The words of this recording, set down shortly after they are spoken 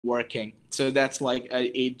working. So that's like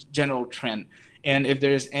a general trend. And if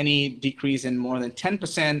there's any decrease in more than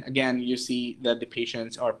 10%, again, you see that the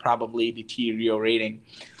patients are probably deteriorating.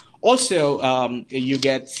 Also, you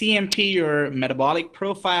get CMP, your metabolic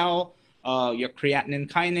profile, your creatinine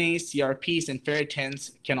kinase, CRPs, and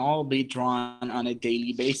ferritins can all be drawn on a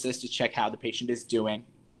daily basis to check how the patient is doing.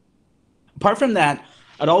 Apart from that,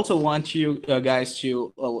 I'd also want you guys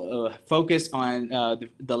to focus on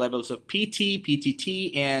the levels of PT,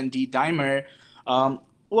 PTT, and D-dimer.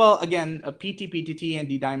 Well, again, a PT, PTT, and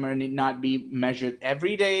D-dimer need not be measured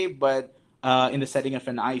every day, but in the setting of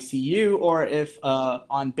an ICU, or if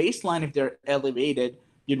on baseline, if they're elevated,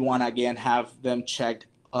 you'd want to again have them checked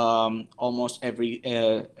almost every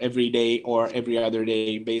day or every other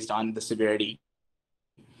day based on the severity.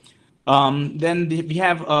 Then we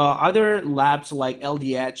have other labs like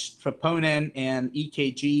LDH, troponin, and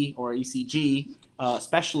EKG or ECG.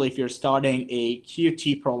 Especially if you're starting a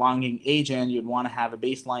QT prolonging agent, you'd want to have a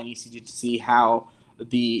baseline ECG to see how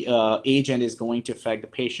the agent is going to affect the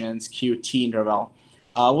patient's QT interval.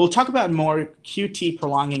 We'll talk about more QT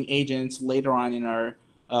prolonging agents later on in our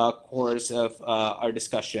course of our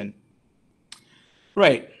discussion.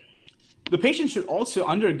 Right. The patient should also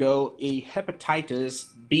undergo a hepatitis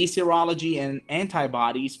B serology and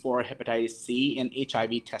antibodies for hepatitis C and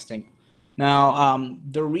HIV testing. Now,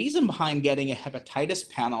 the reason behind getting a hepatitis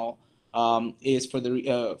panel is for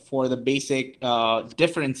the basic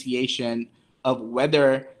differentiation of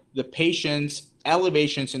whether the patient's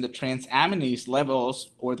elevations in the transaminase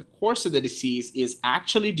levels or the course of the disease is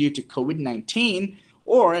actually due to COVID-19,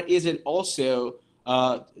 or is it also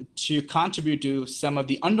to contribute to some of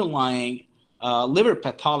the underlying liver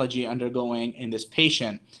pathology undergoing in this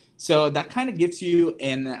patient. So that kind of gives you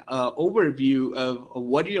an overview of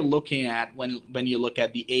what you're looking at when you look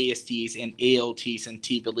at the ASTs and ALTs and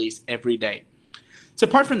T-beliefs every day. So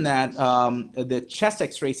apart from that, the chest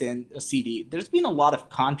x-rays and CD, there's been a lot of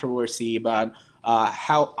controversy about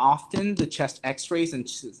how often the chest x-rays and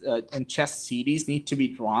chest CDs need to be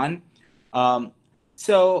drawn.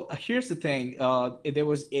 So here's the thing. There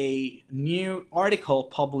was a new article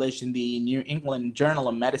published in the New England Journal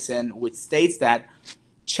of Medicine which states that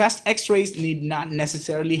chest x-rays need not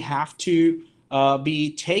necessarily have to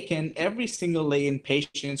be taken every single day in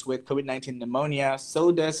patients with COVID-19 pneumonia.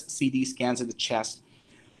 So does CD scans of the chest.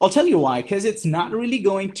 I'll tell you why, because it's not really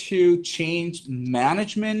going to change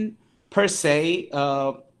management per se.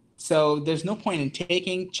 So there's no point in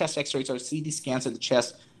taking chest x-rays or CD scans of the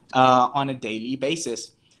chest on a daily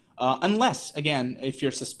basis. Unless, again, if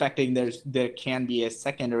you're suspecting there can be a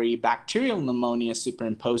secondary bacterial pneumonia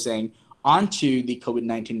superimposing onto the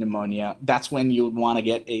COVID-19 pneumonia, that's when you would want to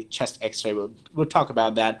get a chest x-ray. We'll talk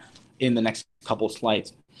about that in the next couple of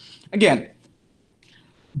slides. Again,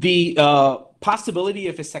 the possibility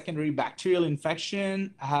of a secondary bacterial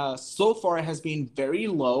infection so far has been very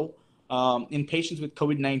low in patients with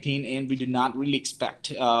COVID-19, and we do not really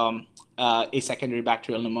expect a secondary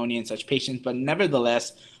bacterial pneumonia in such patients, but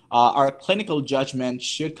nevertheless, our clinical judgment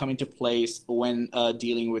should come into place when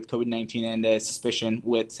dealing with COVID-19 and a suspicion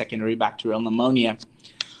with secondary bacterial pneumonia.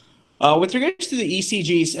 With regards to the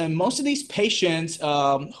ECGs, most of these patients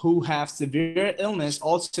who have severe illness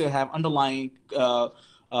also have underlying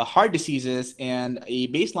heart diseases, and a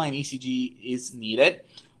baseline ECG is needed.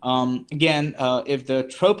 Again, if the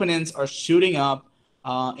troponins are shooting up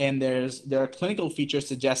and there are clinical features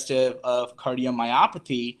suggestive of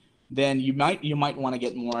cardiomyopathy, then you might want to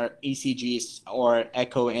get more ECGs or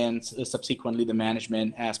echo and subsequently the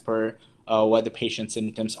management as per what the patient's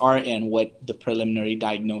symptoms are and what the preliminary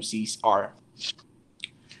diagnoses are.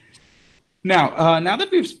 Now, now that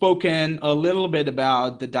we've spoken a little bit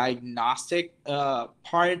about the diagnostic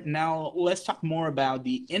part, now let's talk more about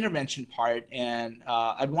the intervention part. And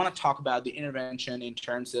I'd want to talk about the intervention in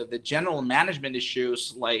terms of the general management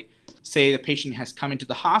issues, like say the patient has come into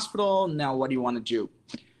the hospital. Now, what do you want to do?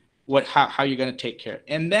 How are you going to take care?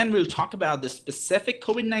 And then we'll talk about the specific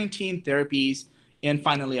COVID-19 therapies. And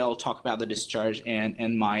finally, I'll talk about the discharge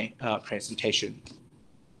and my presentation.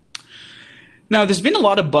 Now, there's been a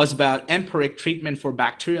lot of buzz about empiric treatment for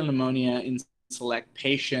bacterial pneumonia in select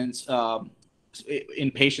patients,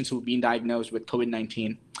 in patients who've been diagnosed with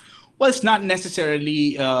COVID-19. Well, it's not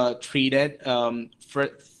necessarily treated.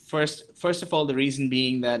 First of all, the reason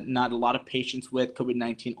being that not a lot of patients with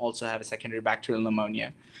COVID-19 also have a secondary bacterial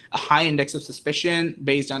pneumonia. A high index of suspicion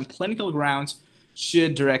based on clinical grounds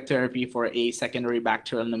should direct therapy for a secondary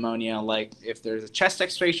bacterial pneumonia, like if there's a chest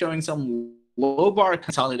x-ray showing some lobar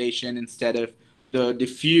consolidation instead of the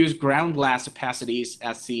diffuse ground glass opacities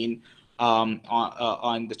as seen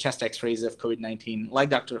on the chest X-rays of COVID-19. Like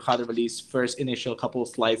Dr. Khadrali's first initial couple of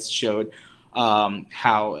slides showed,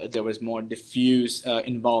 how there was more diffuse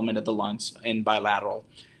involvement of the lungs in bilateral.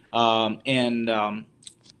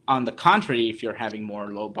 On the contrary, if you're having more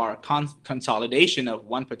lobar consolidation of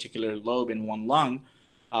one particular lobe in one lung,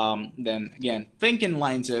 then again, think in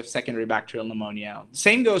lines of secondary bacterial pneumonia.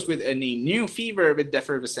 Same goes with any new fever with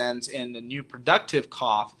defervescence and the new productive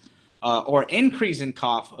cough, or increase in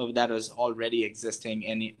cough of that is already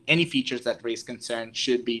existing. Any features that raise concern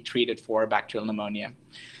should be treated for bacterial pneumonia.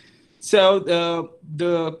 So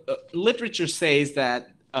the literature says that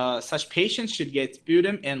such patients should get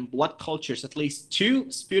sputum and blood cultures, at least 2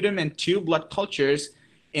 sputum and 2 blood cultures.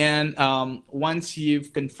 And once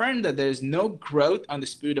you've confirmed that there's no growth on the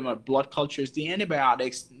sputum or blood cultures, the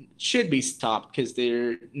antibiotics should be stopped because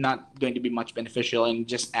they're not going to be much beneficial and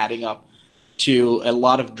just adding up to a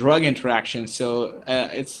lot of drug interactions. So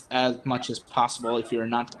it's as much as possible, if you're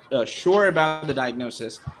not sure about the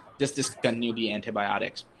diagnosis, just discontinue the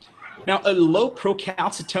antibiotics. Now, a low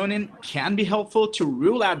procalcitonin can be helpful to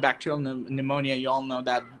rule out bacterial pneumonia. You all know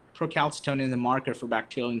that procalcitonin is a marker for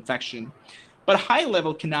bacterial infection. But high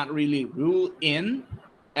level cannot really rule in,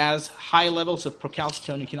 as high levels of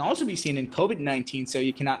procalcitonin can also be seen in COVID-19, so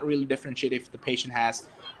you cannot really differentiate if the patient has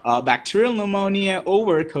bacterial pneumonia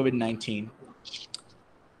over COVID-19.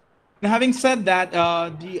 Now, having said that,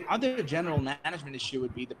 the other general management issue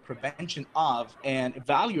would be the prevention of and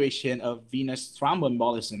evaluation of venous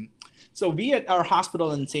thromboembolism. So we at our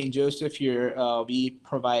hospital in St. Joseph here, we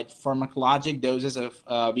provide pharmacologic doses of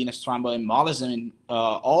venous thromboembolism in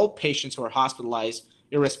all patients who are hospitalized,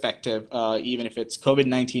 irrespective, even if it's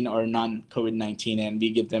COVID-19 or non-COVID-19. And we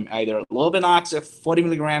give them either Lovenox of 40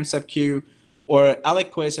 milligrams sub-Q, or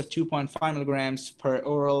Eliquis of 2.5 milligrams per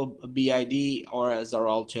oral BID, or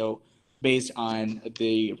Xarelto, based on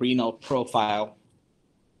the renal profile.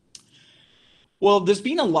 Well, there's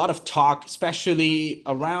been a lot of talk, especially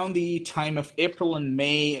around the time of April and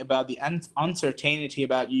May, about the uncertainty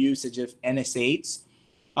about usage of NSAIDs.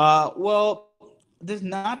 Well, there's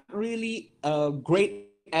not really great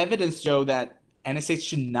evidence to show that NSAIDs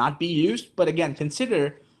should not be used. But again,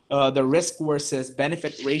 consider the risk versus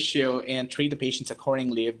benefit ratio and treat the patients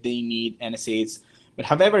accordingly if they need NSAIDs. But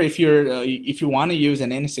however, if you want to use an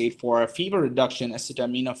NSAID for fever reduction,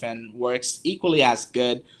 acetaminophen works equally as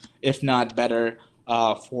good, if not better,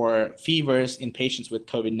 for fevers in patients with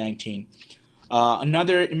COVID-19.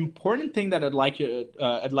 Another important thing that I'd like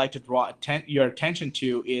to draw your attention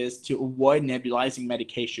to is to avoid nebulizing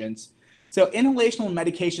medications. So inhalational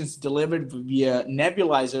medications delivered via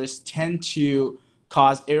nebulizers tend to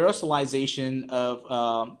cause aerosolization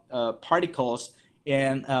of particles.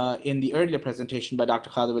 And in the earlier presentation by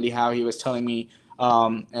Dr. Khadrali, how he was telling me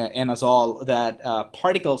and us all that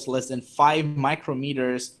particles less than 5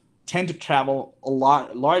 micrometers tend to travel a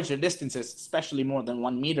lot larger distances, especially more than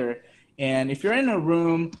 1 meter. And if you're in a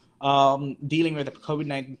room dealing with a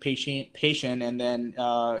COVID-19 patient, and then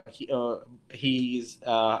he's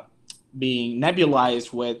being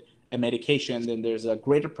nebulized with a medication, then there's a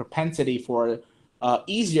greater propensity for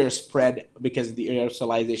easier spread because of the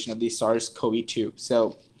aerosolization of the SARS-CoV-2.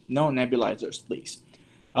 So no nebulizers, please.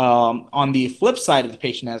 On the flip side, if the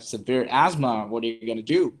patient has severe asthma, what are you going to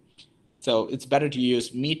do? So it's better to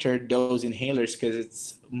use metered dose inhalers because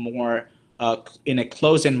it's more in a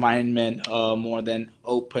closed environment more than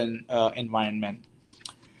open environment.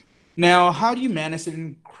 Now, how do you manage it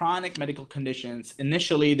in chronic medical conditions?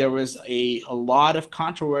 Initially, there was a lot of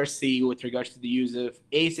controversy with regards to the use of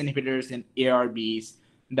ACE inhibitors and ARBs,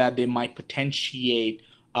 that they might potentiate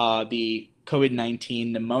the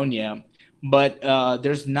COVID-19 pneumonia. But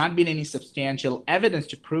there's not been any substantial evidence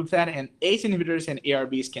to prove that, and ACE inhibitors and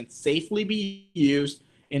ARBs can safely be used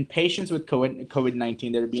in patients with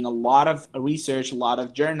COVID-19. There have been a lot of research, a lot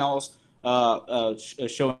of journals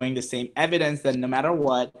showing the same evidence that no matter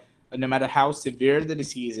what, no matter how severe the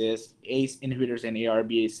disease is, ACE inhibitors and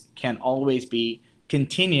ARBs can always be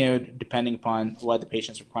continued depending upon what the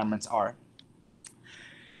patient's requirements are.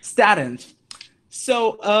 Statins.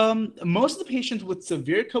 So most of the patients with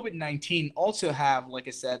severe COVID-19 also have, like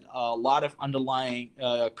I said, a lot of underlying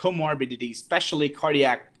comorbidities, especially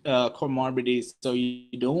cardiac comorbidities. So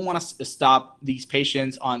you don't want to stop these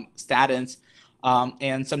patients on statins.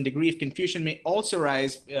 And some degree of confusion may also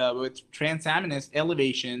rise with transaminase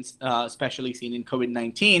elevations, especially seen in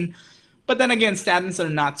COVID-19. But then again, statins are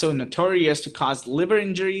not so notorious to cause liver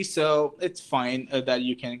injury, so it's fine that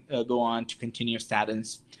you can go on to continue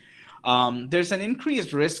statins. There's an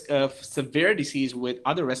increased risk of severe disease with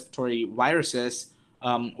other respiratory viruses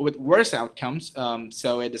with worse outcomes.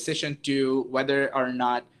 So a decision to whether or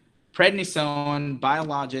not prednisone,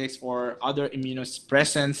 biologics, or other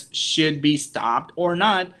immunosuppressants should be stopped or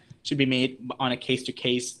not should be made on a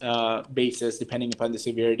case-to-case basis, depending upon the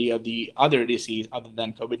severity of the other disease other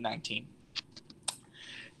than COVID-19.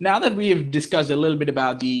 Now that we have discussed a little bit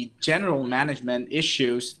about the general management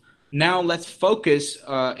issues, now let's focus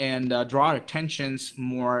and draw our attentions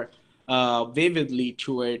more vividly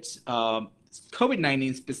towards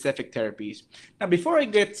COVID-19 specific therapies. Now, before I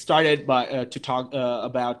get started to talk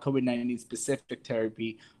about COVID-19 specific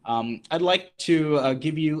therapy, I'd like to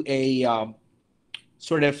give you a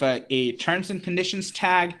sort of a terms and conditions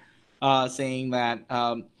tag saying that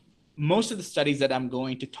most of the studies that I'm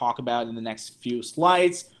going to talk about in the next few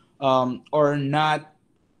slides are not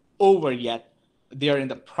over yet. They are in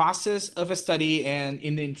the process of a study, and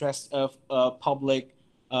in the interest of public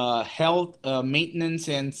health, maintenance,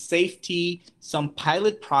 and safety, some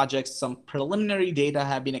pilot projects, some preliminary data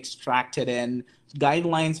have been extracted, and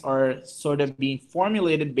guidelines are sort of being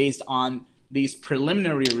formulated based on these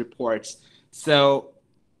preliminary reports. So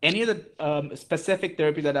any of the specific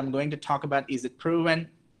therapy that I'm going to talk about, is it proven?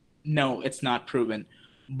 No, it's not proven.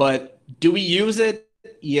 But do we use it?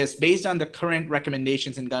 Yes, based on the current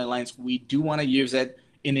recommendations and guidelines, we do want to use it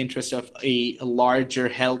in the interest of a larger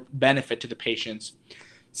health benefit to the patients.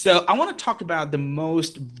 So I want to talk about the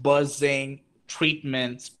most buzzing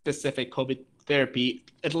treatment-specific COVID therapy,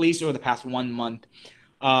 at least over the past 1 month,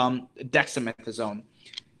 dexamethasone.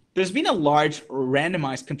 There's been a large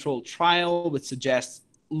randomized controlled trial which suggests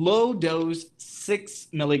low dose 6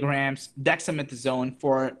 milligrams dexamethasone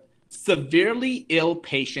for severely ill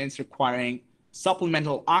patients requiring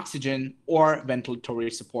supplemental oxygen or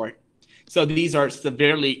ventilatory support. So these are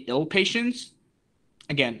severely ill patients.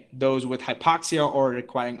 Again, those with hypoxia or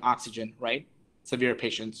requiring oxygen, right? Severe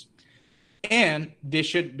patients. And they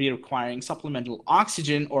should be requiring supplemental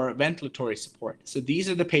oxygen or ventilatory support. So these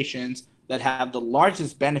are the patients that have the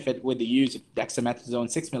largest benefit with the use of dexamethasone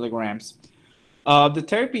 6 milligrams. The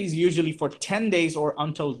therapy is usually for 10 days or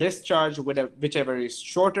until discharge, whichever is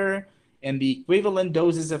shorter. And the equivalent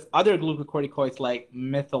doses of other glucocorticoids like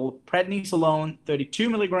methylprednisolone 32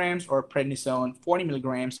 milligrams or prednisone 40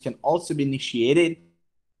 milligrams can also be initiated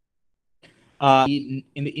in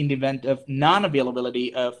the event of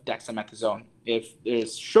non-availability of dexamethasone. If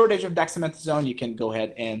there's shortage of dexamethasone, you can go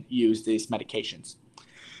ahead and use these medications.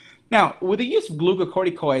 Now, with the use of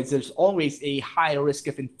glucocorticoids, there's always a high risk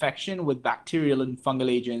of infection with bacterial and fungal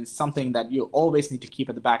agents, something that you always need to keep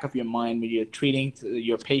at the back of your mind when you're treating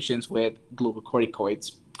your patients with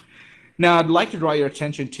glucocorticoids. Now, I'd like to draw your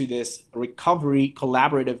attention to this recovery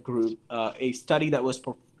collaborative group, a study that was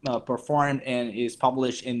performed and is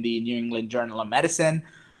published in the New England Journal of Medicine.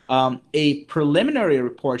 A preliminary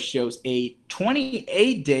report shows a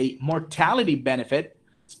 28-day mortality benefit,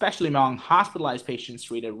 especially among hospitalized patients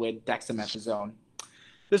treated with dexamethasone.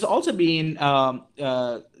 There's also been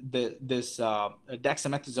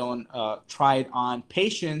dexamethasone tried on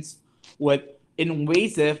patients with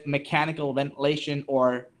invasive mechanical ventilation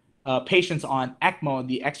or patients on ECMO,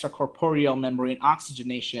 the extracorporeal membrane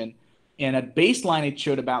oxygenation. And at baseline, it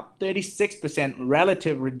showed about 36%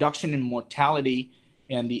 relative reduction in mortality,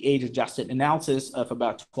 and the age-adjusted analysis of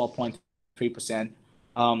about 12.3%.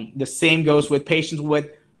 The same goes with patients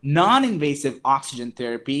with non-invasive oxygen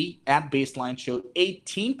therapy. At baseline showed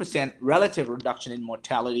 18% relative reduction in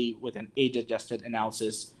mortality with an age-adjusted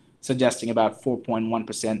analysis, suggesting about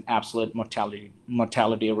 4.1% absolute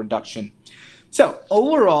mortality reduction. So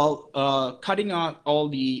overall, cutting out all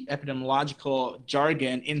the epidemiological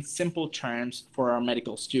jargon in simple terms for our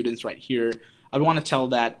medical students right here, I want to tell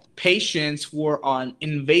that patients who are on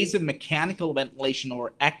invasive mechanical ventilation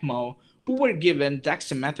or ECMO who were given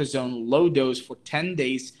dexamethasone low dose for 10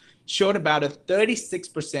 days showed about a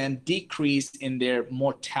 36% decrease in their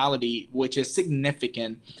mortality, which is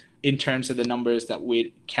significant in terms of the numbers that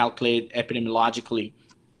we calculate epidemiologically.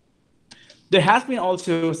 There has been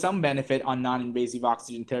also some benefit on non-invasive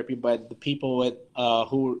oxygen therapy, but the people with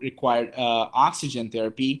who required oxygen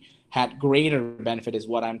therapy had greater benefit, is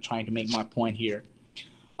what I'm trying to make my point here.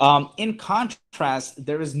 In contrast,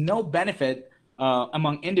 there is no benefit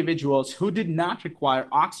among individuals who did not require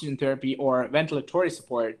oxygen therapy or ventilatory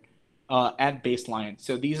support at baseline.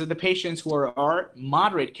 So these are the patients who are our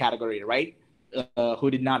moderate category, right? Who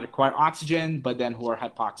did not require oxygen, but then who are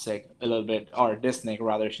hypoxic a little bit, or dyspneic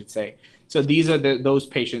rather, I should say. So these are those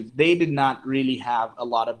patients. They did not really have a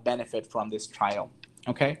lot of benefit from this trial,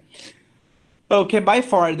 okay? Okay, by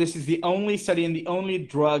far, this is the only study and the only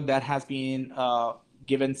drug that has been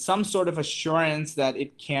given some sort of assurance that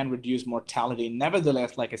it can reduce mortality.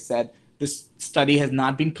 Nevertheless, like I said, this study has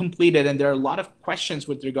not been completed, and there are a lot of questions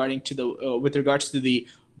with regards to the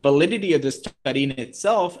validity of the study in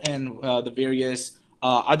itself and the various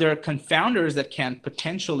other confounders that can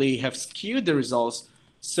potentially have skewed the results.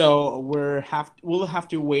 So we'll have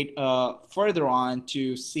to wait further on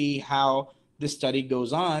to see how the study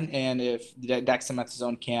goes on and if the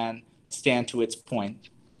dexamethasone can stand to its point.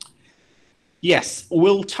 Yes,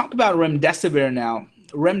 we'll talk about remdesivir now.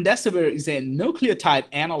 Remdesivir is a nucleotide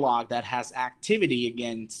analog that has activity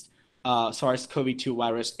against SARS-CoV-2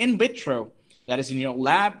 virus in vitro. That is, in your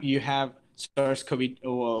lab, you have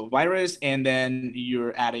SARS-CoV-2 virus, and then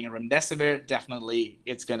you're adding a remdesivir. Definitely,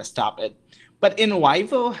 it's going to stop it. But in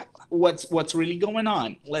vivo, what's really going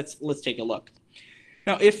on? Let's take a look.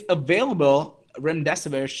 Now, if available,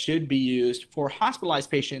 remdesivir should be used for hospitalized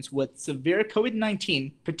patients with severe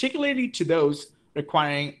COVID-19, particularly to those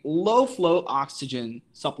requiring low-flow oxygen,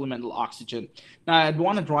 supplemental oxygen. Now, I'd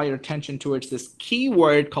want to draw your attention towards this key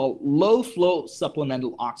word called low-flow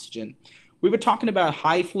supplemental oxygen. We were talking about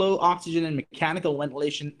high-flow oxygen and mechanical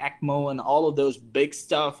ventilation, ECMO, and all of those big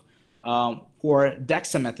stuff for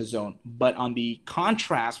dexamethasone. But on the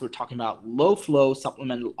contrast, we're talking about low-flow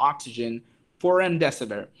supplemental oxygen for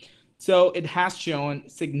remdesivir. So it has shown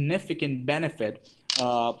significant benefit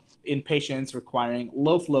in patients requiring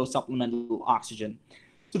low-flow supplemental oxygen.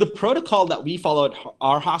 So the protocol that we followed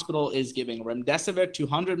our hospital is giving remdesivir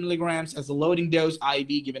 200 milligrams as a loading dose IV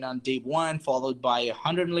given on day 1, followed by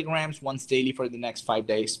 100 milligrams once daily for the next 5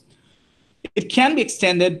 days. It can be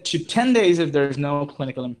extended to 10 days if there's no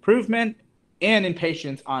clinical improvement and in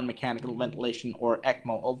patients on mechanical ventilation or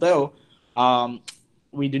ECMO, although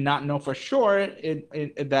we do not know for sure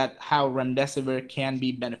that how remdesivir can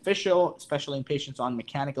be beneficial, especially in patients on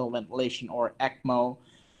mechanical ventilation or ECMO.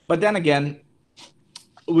 But then again,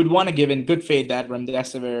 we'd want to give in good faith that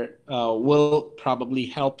remdesivir will probably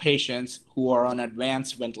help patients who are on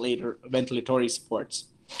advanced ventilatory supports.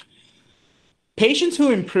 Patients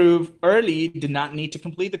who improve early do not need to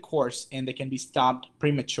complete the course, and they can be stopped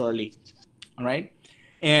prematurely, all right?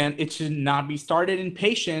 And it should not be started in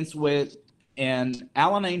patients with an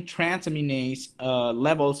alanine transaminase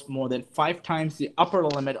levels more than 5 times the upper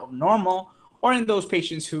limit of normal, or in those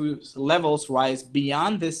patients whose levels rise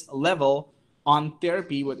beyond this level on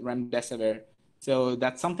therapy with remdesivir. So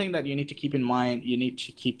that's something that you need to keep in mind. You need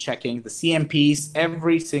to keep checking the CMPs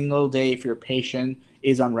every single day if your patient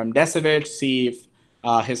is on remdesivir to see if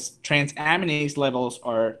his transaminase levels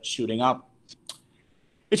are shooting up.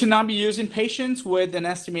 It should not be used in patients with an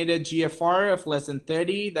estimated GFR of less than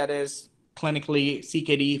 30, that is clinically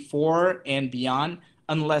CKD 4 and beyond,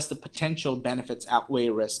 unless the potential benefits outweigh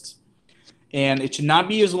risks. And it should not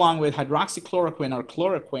be used along with hydroxychloroquine or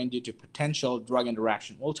chloroquine due to potential drug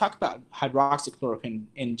interaction. We'll talk about hydroxychloroquine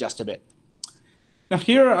in just a bit. Now,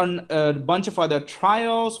 here are a bunch of other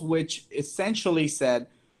trials which essentially said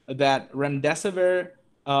that remdesivir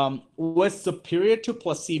was superior to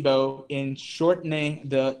placebo in shortening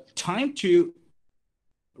the time to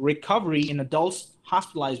recovery in adults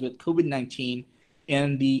hospitalized with COVID-19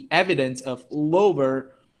 and the evidence of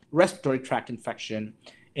lower respiratory tract infection.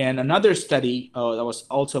 And another study that was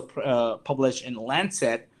also published in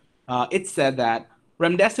Lancet, it said that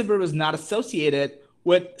remdesivir was not associated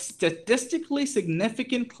with statistically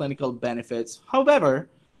significant clinical benefits. However,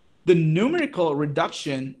 the numerical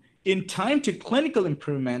reduction in time to clinical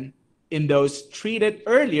improvement in those treated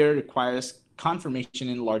earlier requires confirmation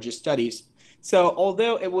in larger studies. So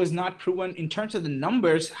although it was not proven in terms of the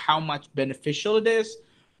numbers how much beneficial it is,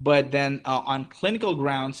 but then on clinical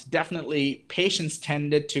grounds, definitely patients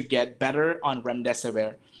tended to get better on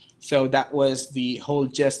remdesivir. So that was the whole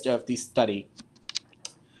gist of the study.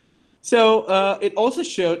 So it also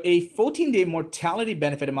showed a 14-day mortality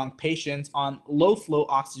benefit among patients on low-flow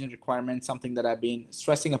oxygen requirements, something that I've been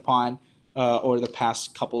stressing upon over the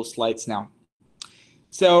past couple of slides now.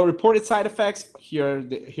 So reported side effects, here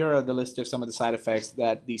are the list of some of the side effects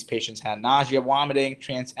that these patients had: nausea, vomiting,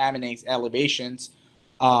 transaminase elevations,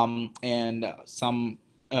 and some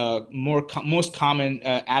most common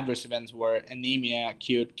adverse events were anemia,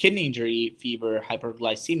 acute kidney injury, fever,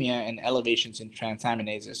 hyperglycemia, and elevations in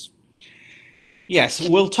transaminases. Yes,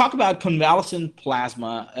 we'll talk about convalescent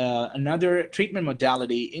plasma, another treatment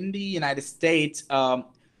modality in the United States.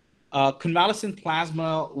 Convalescent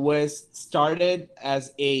plasma was started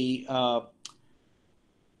as a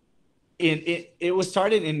it was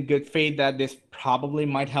started in good faith that this probably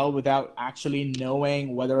might help without actually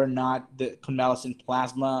knowing whether or not the convalescent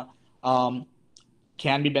plasma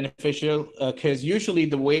can be beneficial, because usually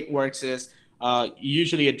the way it works is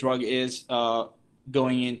usually a drug is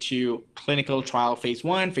going into clinical trial phase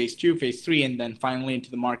 1, phase 2, phase 3, and then finally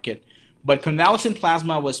into the market. But convalescent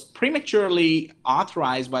plasma was prematurely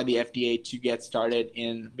authorized by the FDA to get started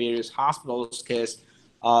in various hospitals because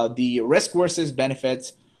the risk versus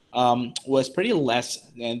benefits was pretty less,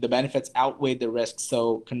 and the benefits outweighed the risks.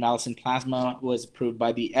 So convalescent plasma was approved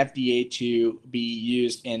by the FDA to be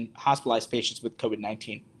used in hospitalized patients with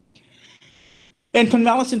COVID-19. And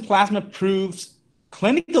convalescent plasma proves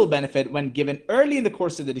clinical benefit when given early in the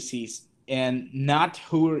course of the disease, and not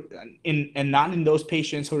in those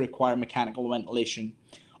patients who require mechanical ventilation.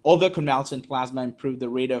 Although convalescent plasma improved the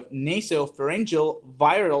rate of nasopharyngeal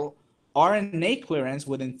viral RNA clearance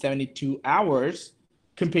within 72 hours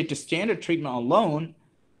compared to standard treatment alone,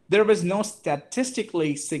 there was no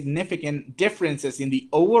statistically significant differences in the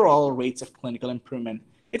overall rates of clinical improvement.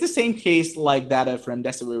 It's the same case like that of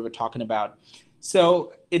remdesivir we were talking about.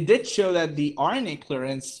 So it did show that the RNA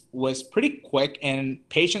clearance was pretty quick, and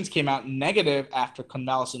patients came out negative after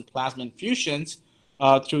convalescent plasma infusions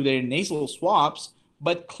through their nasal swabs,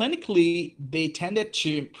 but clinically they tended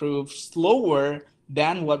to improve slower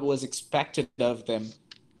than what was expected of them.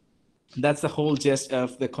 That's the whole gist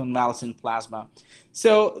of the convalescent plasma.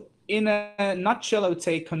 So in a nutshell, I would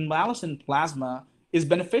say convalescent plasma is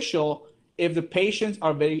beneficial if the patients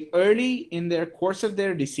are very early in their course of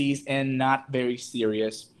their disease and not very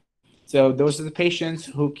serious. So those are the patients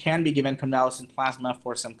who can be given convalescent plasma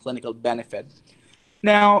for some clinical benefit.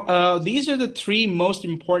 Now, these are the three most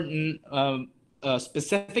important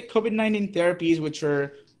specific COVID-19 therapies, which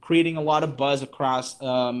are creating a lot of buzz across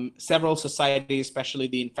several societies, especially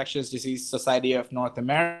the Infectious Disease Society of North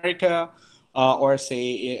America, or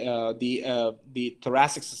say the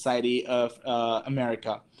Thoracic Society of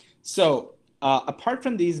America. So apart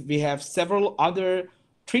from these, we have several other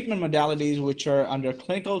treatment modalities which are under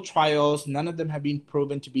clinical trials. None of them have been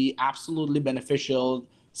proven to be absolutely beneficial.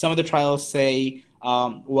 Some of the trials say,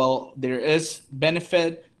 well, there is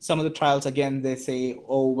benefit. Some of the trials, again, they say,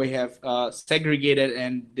 oh, we have segregated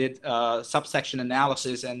and did subsection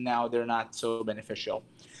analysis, and now they're not so beneficial.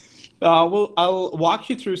 I'll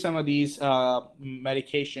walk you through some of these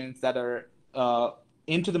medications that are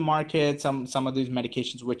into the market, some of these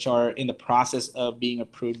medications which are in the process of being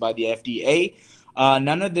approved by the FDA.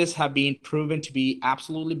 None of this have been proven to be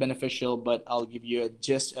absolutely beneficial, but I'll give you a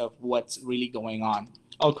gist of what's really going on.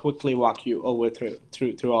 I'll quickly walk you over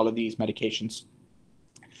through all of these medications.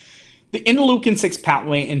 The interleukin-6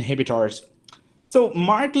 pathway inhibitors. So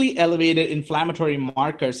markedly elevated inflammatory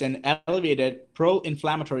markers and elevated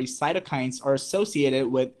pro-inflammatory cytokines are associated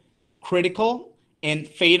with critical and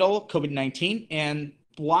fatal COVID-19, and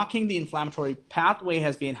blocking the inflammatory pathway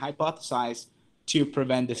has been hypothesized to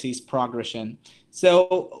prevent disease progression.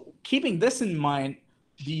 So keeping this in mind,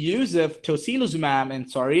 the use of tocilizumab and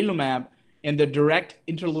sarilumab and the direct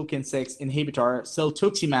interleukin-6 inhibitor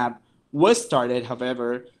siltuximab was started.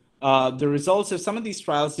 However, the results of some of these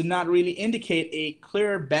trials did not really indicate a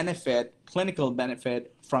clear benefit, clinical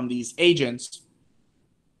benefit from these agents.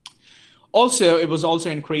 Also, it was also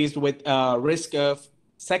increased with risk of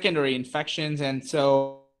secondary infections, and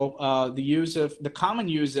so the common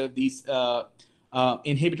use of these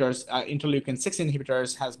inhibitors, interleukin-6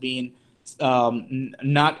 inhibitors, has been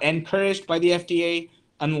not encouraged by the FDA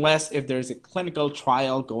unless if there's a clinical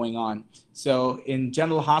trial going on. So in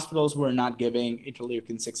general hospitals, we're not giving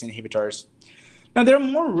interleukin-6 inhibitors. Now, there are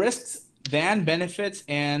more risks than benefits,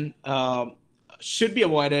 and should be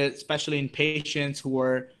avoided, especially in patients who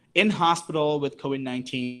are in hospital with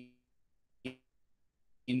COVID-19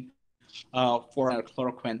 for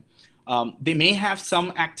chloroquine. They may have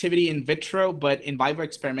some activity in vitro, but in vivo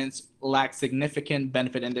experiments lack significant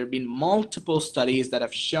benefit, and there have been multiple studies that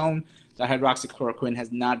have shown that hydroxychloroquine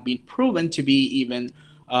has not been proven to be even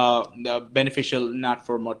beneficial, not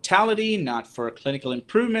for mortality, not for clinical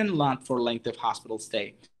improvement, not for length of hospital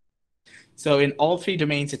stay. So in all three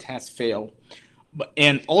domains, it has failed.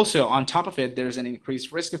 And also, on top of it, there's an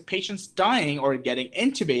increased risk of patients dying or getting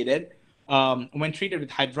intubated when treated with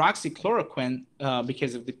hydroxychloroquine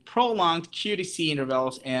because of the prolonged QTc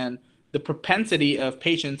intervals and the propensity of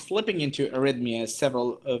patients slipping into arrhythmias,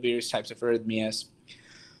 several various types of arrhythmias.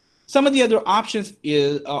 Some of the other options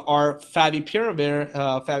are favipiravir.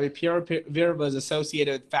 Favipiravir was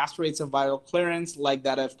associated with fast rates of viral clearance like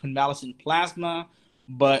that of convalescent plasma,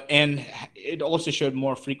 and it also showed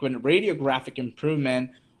more frequent radiographic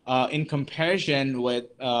improvement in comparison with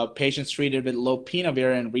patients treated with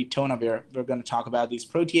lopinavir and ritonavir. We're going to talk about these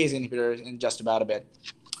protease inhibitors in just about a bit.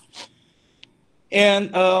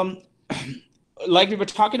 And like we were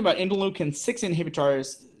talking about interleukin-6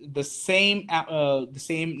 inhibitors, the same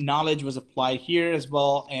knowledge was applied here as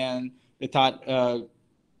well, and they thought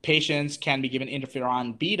patients can be given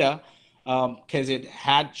interferon beta because it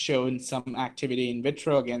had shown some activity in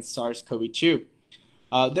vitro against SARS-CoV-2.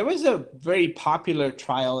 There was a very popular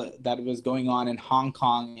trial that was going on in Hong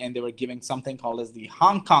Kong, and they were giving something called as the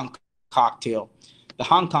Hong Kong cocktail. The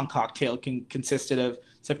Hong Kong cocktail consisted of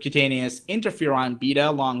subcutaneous interferon beta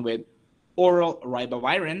along with oral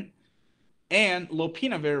ribavirin and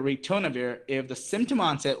lopinavir ritonavir if the symptom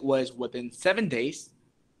onset was within 7 days,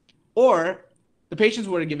 or the patients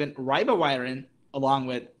were given ribavirin along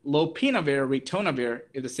with lopinavir ritonavir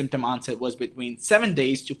if the symptom onset was between 7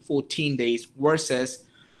 days to 14 days versus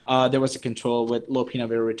there was a control with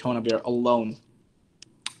lopinavir ritonavir alone.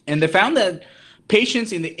 And they found that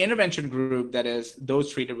patients in the intervention group, that is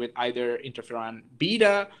those treated with either interferon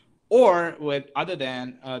beta or with other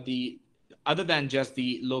than just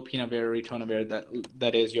the lopinavir ritonavir,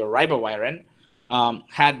 that is your ribavirin,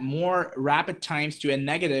 had more rapid times to a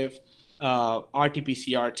negative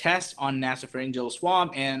RT-PCR test on nasopharyngeal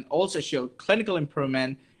swab, and also showed clinical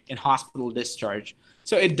improvement in hospital discharge.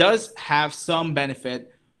 So it does have some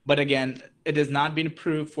benefit, but again, it has not been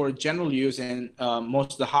approved for general use in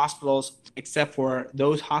most of the hospitals, except for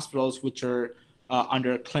those hospitals which are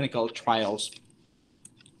under clinical trials.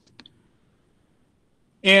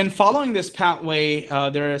 And following this pathway,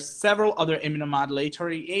 there are several other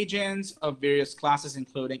immunomodulatory agents of various classes,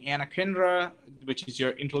 including anakinra, which is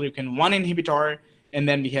your interleukin-1 inhibitor, and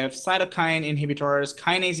then we have cytokine inhibitors,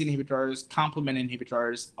 kinase inhibitors, complement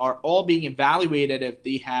inhibitors, are all being evaluated if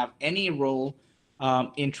they have any role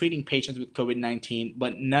in treating patients with COVID-19,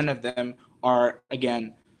 but none of them are,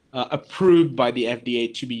 again, approved by the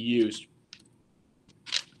FDA to be used.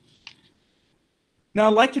 Now,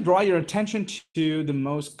 I'd like to draw your attention to the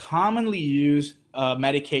most commonly used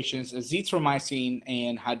medications, azithromycin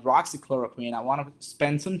and hydroxychloroquine. I want to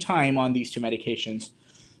spend some time on these two medications.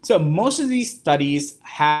 So most of these studies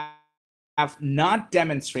have not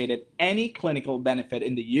demonstrated any clinical benefit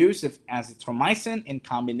in the use of azithromycin in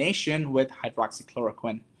combination with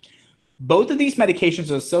hydroxychloroquine. Both of these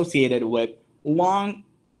medications are associated with prolonged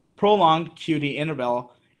QT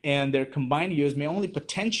interval, and their combined use may only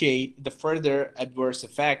potentiate the further adverse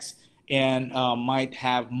effects and might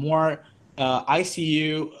have more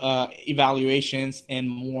ICU evaluations and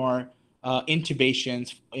more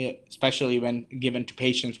intubations, especially when given to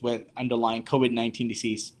patients with underlying COVID-19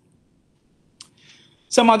 disease.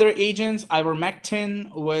 Some other agents,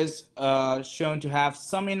 ivermectin was shown to have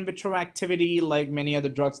some in vitro activity, like many other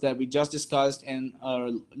drugs that we just discussed, and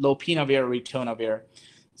lopinavir ritonavir.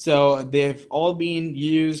 So they've all been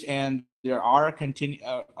used, and there are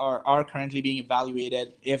currently being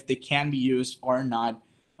evaluated if they can be used or not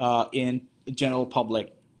in the general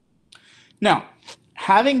public. Now,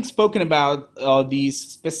 having spoken about these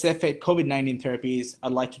specific COVID-19 therapies,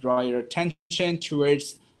 I'd like to draw your attention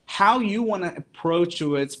towards how you want to approach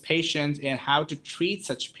towards patients and how to treat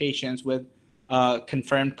such patients with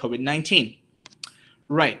confirmed COVID-19.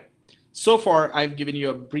 Right. So far, I've given you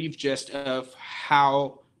a brief gist of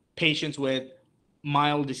how patients with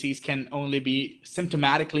mild disease can only be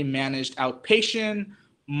symptomatically managed outpatient,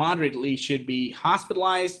 moderately should be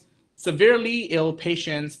hospitalized, severely ill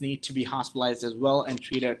patients need to be hospitalized as well and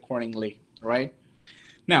treated accordingly, right?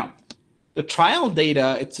 Now, the trial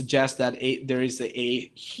data, it suggests that there is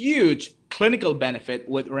a huge clinical benefit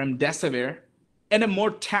with remdesivir and a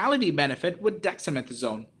mortality benefit with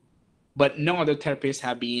dexamethasone, but no other therapies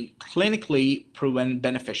have been clinically proven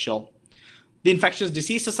beneficial. The Infectious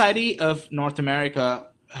Disease Society of North America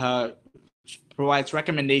provides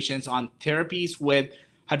recommendations on therapies with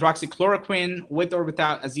hydroxychloroquine, with or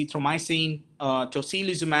without azithromycin,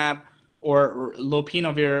 tocilizumab, or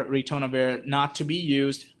lopinavir ritonavir not to be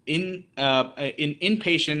used in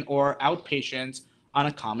inpatient or outpatients on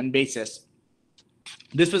a common basis.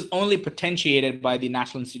 This was only potentiated by the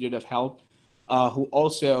National Institute of Health, who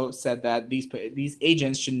also said that these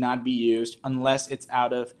agents should not be used unless it's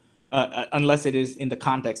unless it is in the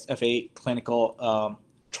context of a clinical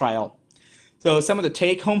trial. So some of the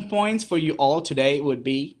take-home points for you all today would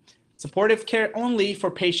be supportive care only for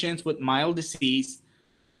patients with mild disease,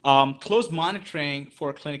 close monitoring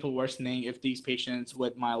for clinical worsening if these patients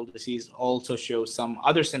with mild disease also show some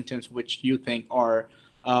other symptoms which you think are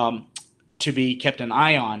to be kept an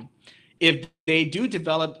eye on. If they do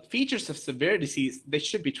develop features of severe disease, they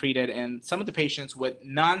should be treated, and some of the patients with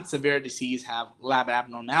non-severe disease have lab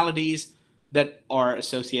abnormalities that are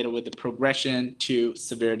associated with the progression to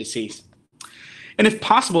severe disease. And if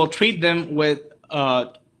possible, treat them with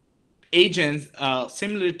agents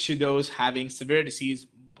similar to those having severe disease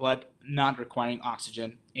but not requiring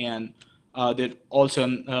oxygen, and they'd also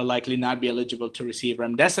likely not be eligible to receive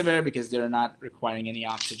remdesivir because they're not requiring any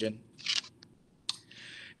oxygen.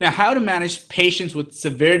 Now, how to manage patients with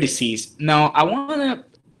severe disease. Now, I want to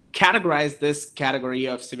categorize this category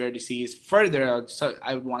of severe disease further. So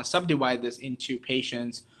I would want to subdivide this into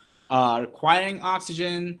patients requiring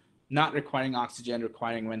oxygen, not requiring oxygen,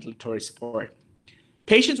 requiring ventilatory support.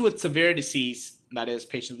 Patients with severe disease, that is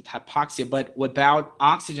patients with hypoxia, but without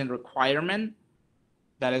oxygen requirement,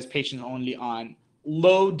 that is patients only on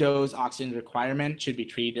low dose oxygen requirement, should be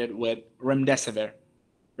treated with remdesivir.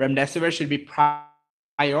 Remdesivir should be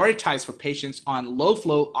prioritized for patients on low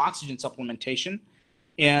flow oxygen supplementation,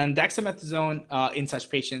 and dexamethasone in such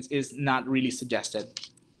patients is not really suggested.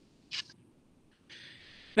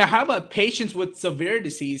 Now, how about patients with severe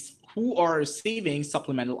disease who are receiving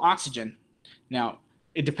supplemental oxygen? Now,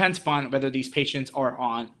 it depends upon whether these patients are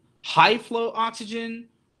on high flow oxygen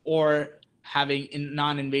or having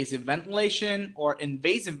non-invasive ventilation or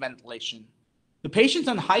invasive ventilation. The patients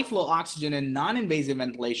on high flow oxygen and non-invasive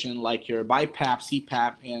ventilation, like your BiPAP,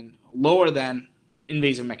 CPAP, and lower than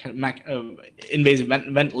invasive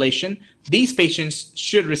ventilation, these patients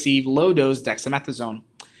should receive low dose dexamethasone.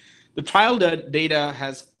 The trial data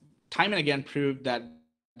has time and again proved that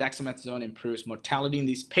dexamethasone improves mortality in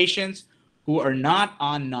these patients who are not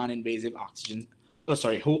on non-invasive oxygen,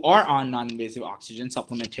 who are on non-invasive oxygen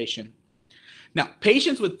supplementation. Now,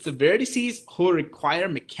 patients with severe disease who require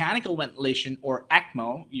mechanical ventilation or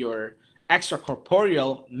ECMO, your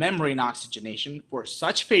extracorporeal membrane oxygenation, for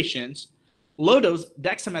such patients, low-dose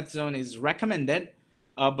dexamethasone is recommended,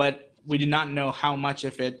 but we do not know how much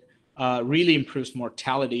of it really improves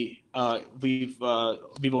mortality. We've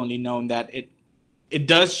only known that it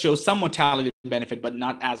does show some mortality benefit, but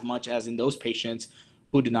not as much as in those patients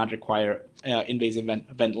who do not require invasive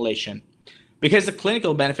ventilation. Because the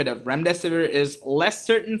clinical benefit of remdesivir is less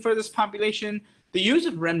certain for this population, the use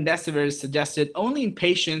of remdesivir is suggested only in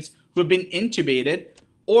patients who have been intubated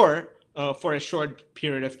or for a short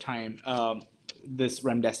period of time, this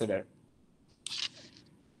remdesivir.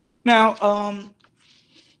 Now,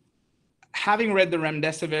 having read the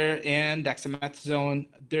remdesivir and dexamethasone,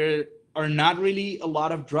 there are not really a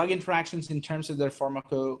lot of drug interactions in terms of their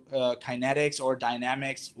pharmacokinetics or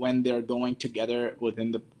dynamics when they're going together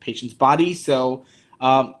within the patient's body. So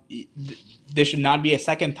there should not be a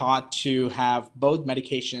second thought to have both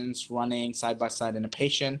medications running side by side in a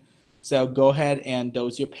patient. So go ahead and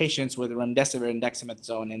dose your patients with remdesivir and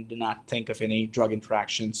dexamethasone and do not think of any drug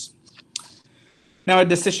interactions. Now, a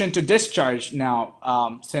decision to discharge.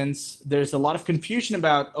 Now, since there's a lot of confusion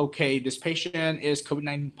about, okay, this patient is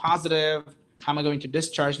COVID-19 positive, how am I going to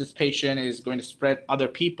discharge this patient? Is going to spread other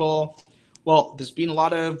people? Well, there's been a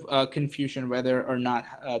lot of confusion whether or not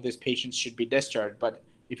this patient should be discharged. But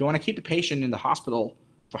if you want to keep the patient in the hospital,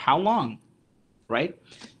 for how long, right?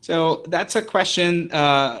 So that's a question.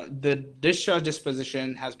 The discharge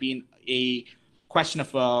disposition has been a question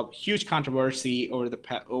of a huge controversy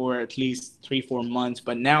over at least 3-4 months,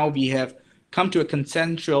 but now we have come to a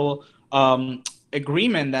consensual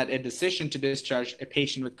agreement that a decision to discharge a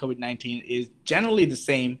patient with COVID-19 is generally the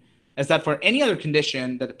same as that for any other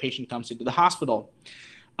condition that the patient comes into the hospital.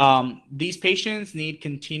 These patients need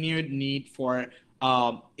continued need for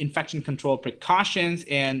infection control precautions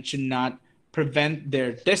and should not prevent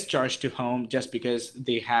their discharge to home just because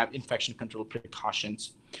they have infection control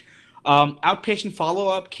precautions. Outpatient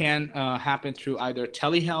follow-up can happen through either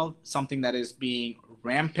telehealth, something that is being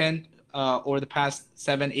rampant over the past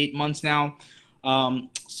 7-8 months now.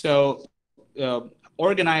 So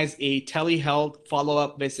organize a telehealth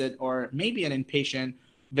follow-up visit or maybe an inpatient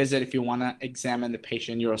visit if you want to examine the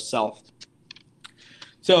patient yourself.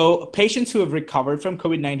 So patients who have recovered from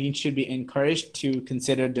COVID-19 should be encouraged to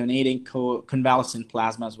consider donating convalescent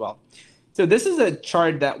plasma as well. So this is a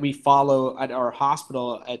chart that we follow at our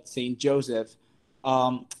hospital at St. Joseph.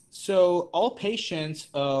 So all patients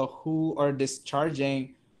who are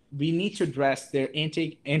discharging, we need to address their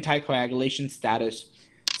anticoagulation status.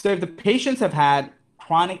 So if the patients have had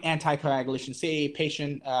chronic anticoagulation, say a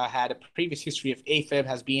patient had a previous history of AFib,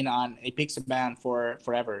 has been on apixaban for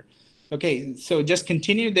forever. Okay, so just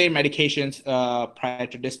continue their medications prior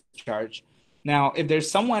to discharge. Now, if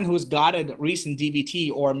there's someone who's got a recent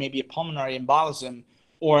DVT or maybe a pulmonary embolism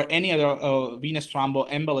or any other venous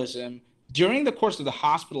thromboembolism during the course of the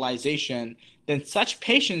hospitalization, then such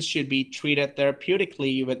patients should be treated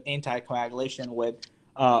therapeutically with anticoagulation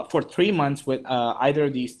for 3 months with either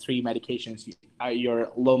of these 3 medications,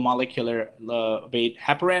 your low molecular weight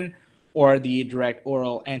heparin, or the direct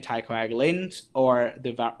oral anticoagulants, or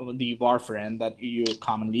the warfarin that you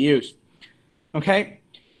commonly use. Okay.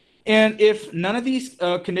 And if none of these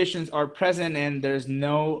conditions are present and there's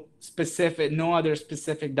no other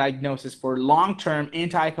specific diagnosis for long-term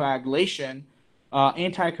anticoagulation,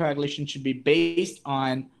 Anticoagulation should be based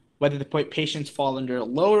on whether the patients fall under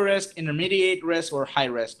low risk, intermediate risk, or high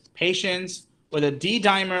risk. Patients with a D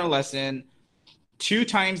dimer less than 2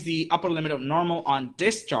 times the upper limit of normal on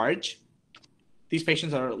discharge, these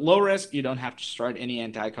patients are low risk, you don't have to start any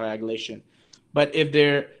anticoagulation. But if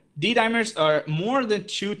their D dimers are more than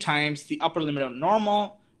 2 times the upper limit of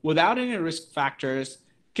normal without any risk factors,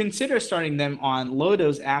 consider starting them on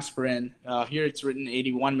low-dose aspirin. Here it's written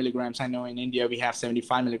 81 milligrams. I know in India we have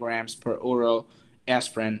 75 milligrams per oral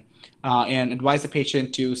aspirin, and advise the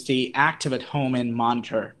patient to stay active at home and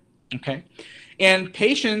monitor. Okay, and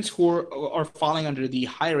patients who are falling under the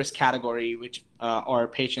high-risk category, which are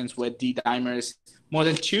patients with D dimers more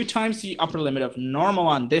than 2 times the upper limit of normal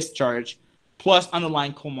on discharge, plus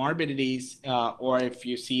underlying comorbidities, or if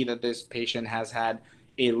you see that this patient has had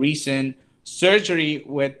a recent surgery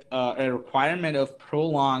with a requirement of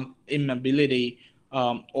prolonged immobility,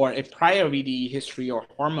 or a prior VDE history or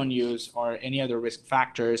hormone use or any other risk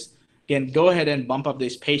factors, can go ahead and bump up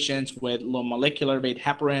these patients with low molecular weight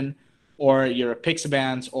heparin or your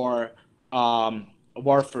apixabans or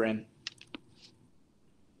warfarin.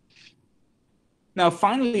 Now,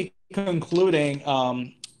 finally, concluding,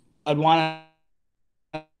 I'd want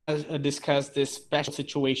to discuss this special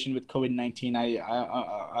situation with COVID-19.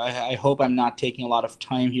 I hope I'm not taking a lot of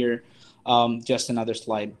time here. Just another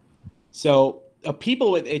slide. So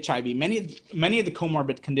people with HIV, many of the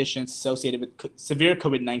comorbid conditions associated with severe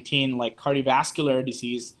COVID-19, like cardiovascular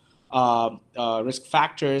disease, risk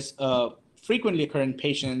factors, frequently occur in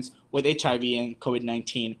patients with HIV and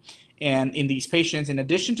COVID-19. And in these patients, in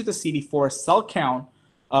addition to the CD4 cell count,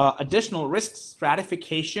 additional risk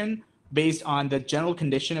stratification based on the general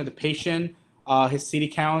condition of the patient, his CD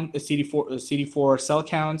count, the CD4 cell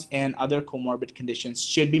counts, and other comorbid conditions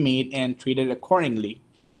should be made and treated accordingly.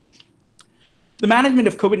 The management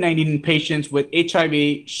of COVID-19 in patients with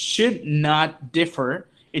HIV should not differ.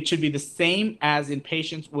 It should be the same as in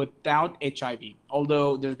patients without HIV,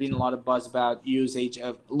 although there's been a lot of buzz about usage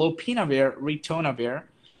of lopinavir, ritonavir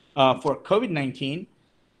for COVID-19.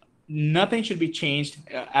 Nothing should be changed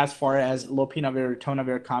as far as lopinavir,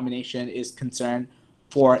 ritonavir combination is concerned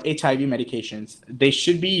for HIV medications. They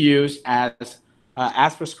should be used as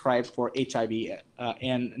prescribed for HIV,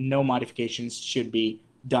 and no modifications should be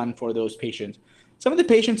done for those patients. Some of the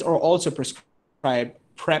patients are also prescribed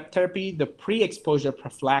PrEP therapy, the pre-exposure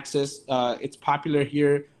prophylaxis. It's popular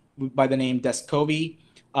here by the name Descovy.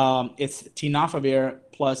 It's tenofovir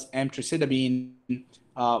plus emtricitabine,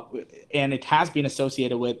 and it has been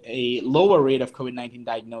associated with a lower rate of COVID-19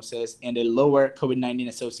 diagnosis and a lower COVID-19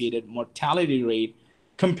 associated mortality rate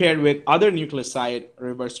compared with other nucleoside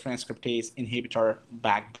reverse transcriptase inhibitor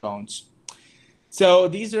backbones. So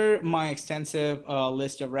these are my extensive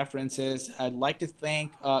list of references. I'd like to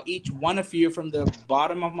thank each one of you from the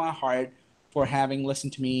bottom of my heart for having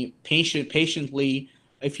listened to me patiently.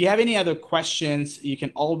 If you have any other questions, you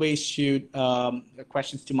can always shoot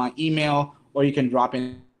questions to my email, or you can drop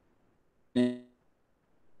in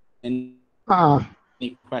any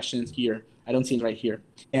questions here. I don't see it right here.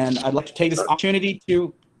 And I'd like to take this opportunity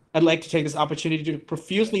to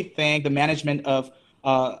profusely thank the management of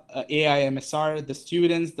AIMSR, the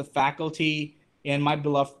students, the faculty, and my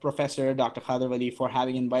beloved professor, Dr. Khader Ali, for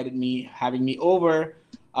having me over.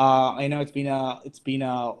 I know it's been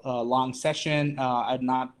a long session. I'll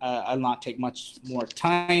not take much more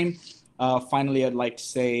time. Finally, I'd like to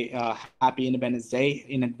say Happy Independence Day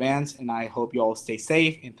in advance, and I hope you all stay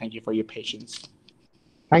safe, and thank you for your patience.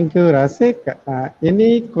 Thank you, Raasiq.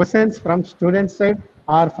 Any questions from student side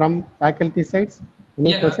or from faculty sides?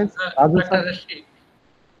 Any questions? Dr. Raasiq.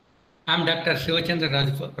 I'm Dr. Shivachandra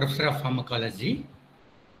Raju, Professor of Pharmacology.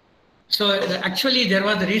 So actually, there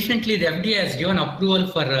was recently the FDA has given approval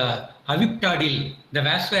for aviptadil, the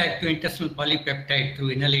vasoactive intestinal polypeptide through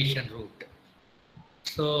inhalation route.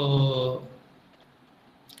 So,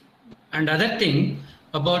 and other thing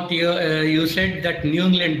about you said that New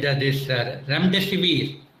England, this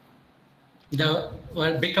remdesivir,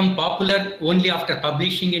 become popular only after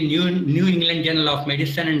publishing in New England Journal of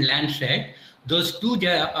Medicine and Lancet. Those two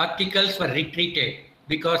articles were retreated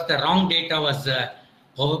because the wrong data was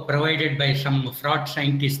provided by some fraud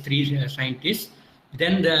scientists, three scientists.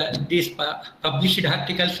 Then these published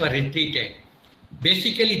articles were retreated.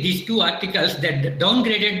 Basically, these two articles that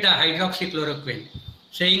downgraded the hydroxychloroquine,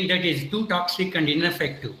 saying that it is too toxic and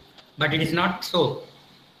ineffective, but it is not so.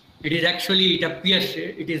 It is actually, it appears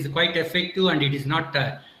it is quite effective and it is not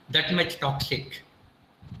that much toxic.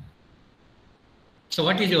 So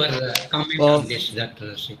what is your comment on this,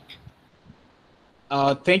 Dr. Raasiq?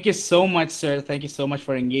 Thank you so much, sir. Thank you so much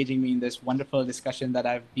for engaging me in this wonderful discussion that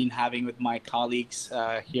I've been having with my colleagues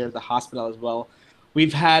here at the hospital as well.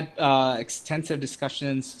 We've had extensive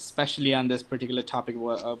discussions, especially on this particular topic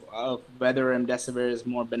of whether remdesivir is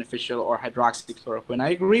more beneficial or hydroxychloroquine.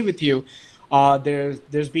 I agree with you.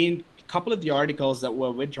 There's been a couple of the articles that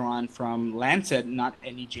were withdrawn from Lancet, not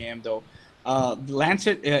NEJM though.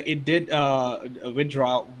 Lancet, it did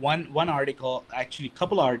withdraw one article, actually a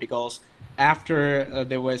couple articles, after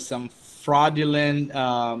there was some fraudulent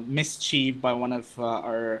mischief by one of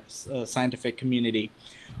our scientific community.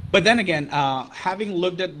 But then again, having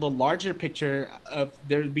looked at the larger picture,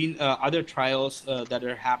 there have been other trials that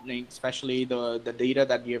are happening, especially the data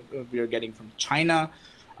that we are getting from China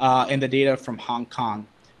and the data from Hong Kong.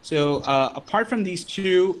 So apart from these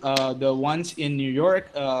two, the ones in New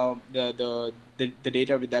York, the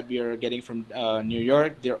data that we are getting from New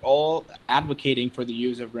York, they're all advocating for the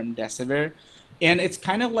use of remdesivir. And it's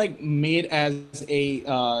kind of like made as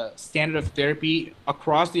a standard of therapy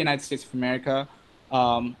across the United States of America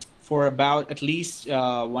for about at least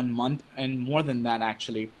 1 month, and more than that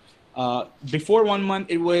actually. Before 1 month,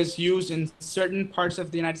 it was used in certain parts of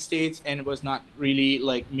the United States and it was not really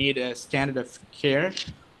like made a standard of care.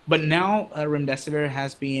 But now remdesivir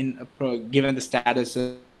has been given the status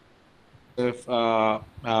of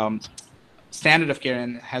standard of care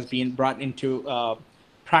and has been brought into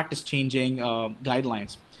practice-changing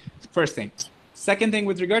guidelines. First thing. Second thing,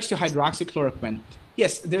 with regards to hydroxychloroquine,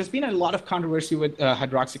 yes, there's been a lot of controversy with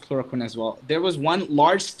hydroxychloroquine as well. There was one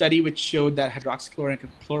large study which showed that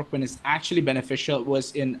hydroxychloroquine is actually beneficial. It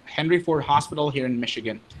was in Henry Ford Hospital here in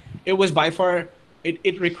Michigan. It was by far,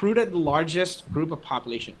 it recruited the largest group of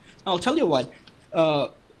population. Now, I'll tell you what,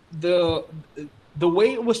 the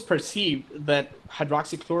way it was perceived that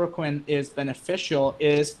hydroxychloroquine is beneficial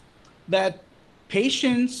is that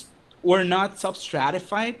patients were not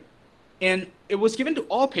substratified, and it was given to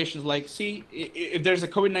all patients. Like, see, if there's a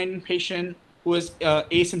COVID-19 patient who was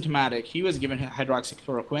asymptomatic, he was given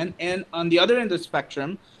hydroxychloroquine. And on the other end of the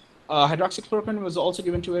spectrum, hydroxychloroquine was also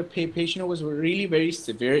given to a patient who was really very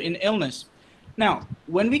severe in illness. Now,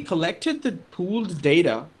 when we collected the pooled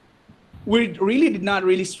data, we really did not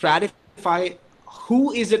really stratify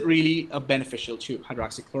who is it really beneficial to.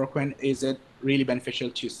 Hydroxychloroquine, is it really beneficial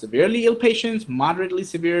to severely ill patients, moderately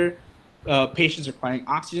severe patients requiring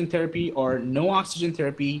oxygen therapy or no oxygen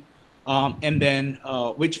therapy, and then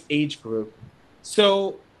which age group.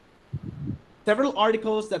 So several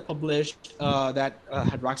articles that published that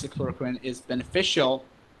hydroxychloroquine is beneficial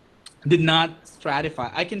did not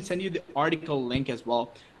stratify. I can send you the article link as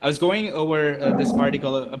well. I was going over this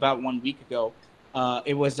article about 1 week ago.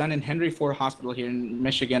 It was done in Henry Ford Hospital here in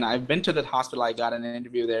Michigan. I've been to that hospital. I got an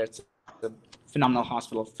interview there. It's a phenomenal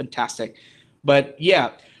hospital, fantastic. But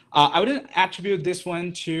yeah, I wouldn't attribute this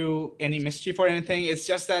one to any mischief or anything. It's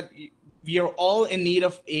just that we are all in need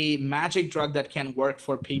of a magic drug that can work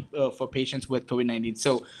for patients with COVID-19.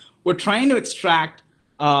 So we're trying to extract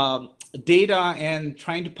data and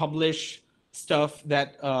trying to publish stuff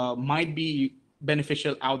that might be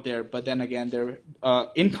beneficial out there. But then again, there,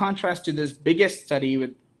 in contrast to this biggest study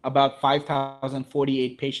with about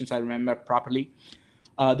 5,048 patients, I remember properly,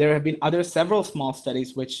 there have been several small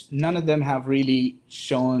studies, which none of them have really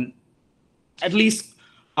shown at least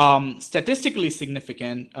statistically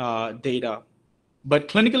significant data. But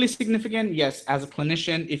clinically significant, yes, as a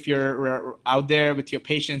clinician, if you're out there with your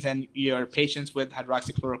patients and your patients with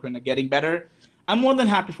hydroxychloroquine are getting better, I'm more than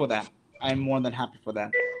happy for that. I'm more than happy for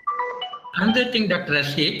that. Another thing, Dr.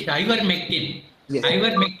 Raasiq, ivermectin. Yes.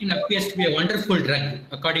 Ivermectin appears to be a wonderful drug,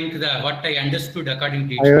 according to what I understood, according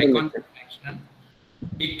to its mechanism.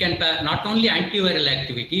 It can not only antiviral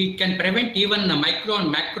activity, it can prevent even the micro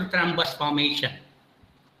and macro thrombus formation.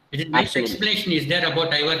 It is nice explanation is there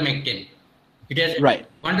about ivermectin. It has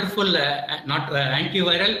wonderful, not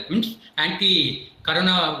antiviral, means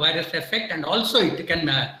anti-coronavirus effect, and also it can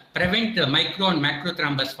prevent the micro and macro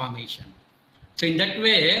thrombus formation. So in that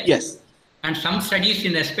way, yes. And some studies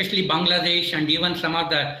in especially Bangladesh and even some of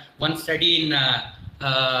the one study in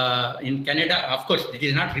Canada, of course, it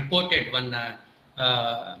is not reported when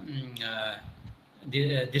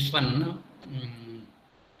this one,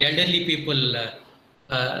 elderly people,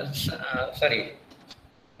 sorry,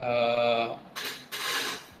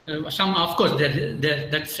 some, of course,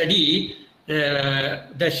 that study,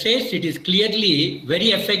 that says it is clearly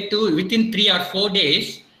very effective. Within 3 or 4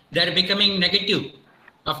 days, they are becoming negative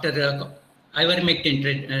after the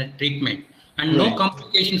ivermectin treatment, and no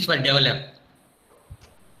complications were developed.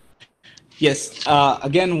 Yes.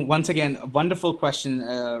 Once again, a wonderful question.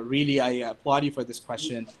 Really, I applaud you for this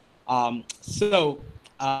question.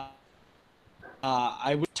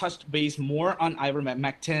 I would touch base more on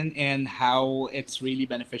ivermectin and how it's really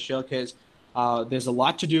beneficial, because there's a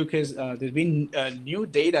lot to do, because there's been new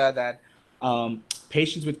data that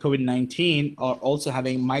patients with COVID-19 are also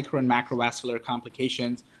having micro and macrovascular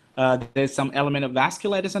complications. There's some element of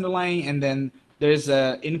vasculitis underlying, and then there's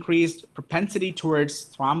an increased propensity towards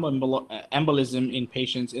thromboembolism in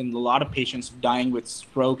patients, in a lot of patients dying with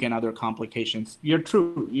stroke and other complications. You're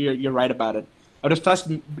right about it. I would have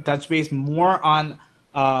touch base more on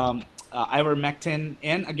ivermectin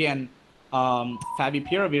and, again,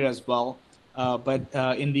 favipiravir as well. But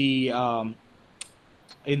in the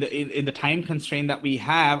time constraint that we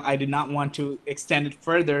have, I did not want to extend it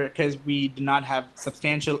further, because we do not have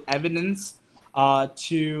substantial evidence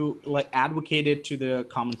to advocate it to the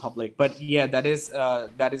common public. But yeah, that is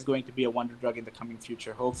going to be a wonder drug in the coming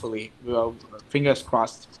future. Hopefully, fingers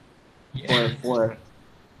crossed for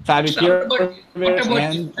favipiravir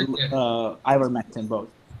and ivermectin both.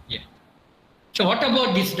 Yeah. So what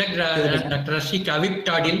about this drug, Dr. Raasiq,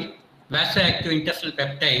 aviptadil, vasoactive intestinal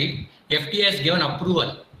peptide? FDA has given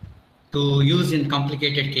approval to use in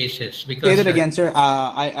complicated cases. Because say that again, sir.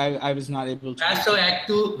 I was not able to.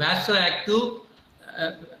 Vasoactive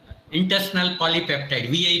intestinal polypeptide,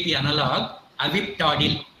 VIP analog,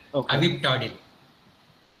 aviptadil. Okay. Aviptadil.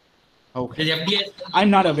 Okay. The FDA. I'm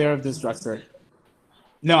not aware of this drug, sir.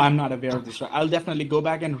 No, I'm not aware of this. I'll definitely go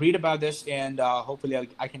back and read about this, and hopefully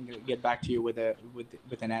I can get back to you with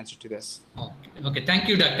an answer to this. Okay. Thank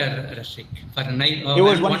you, Dr. Raasiq, for a nice. It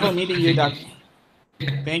was wonderful meeting you, Doctor.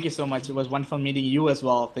 Thank you so much. It was wonderful meeting you as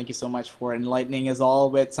well. Thank you so much for enlightening us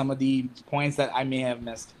all with some of the points that I may have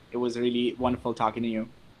missed. It was really wonderful talking to you.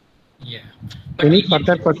 Yeah. Any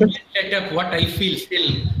further questions? Set up what I feel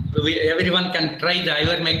still. Everyone can try the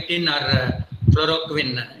ivermectin or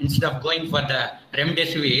chloroquine instead of going for the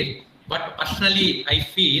remdesivir. But personally, I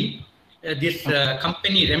feel this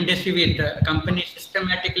company, remdesivir, the company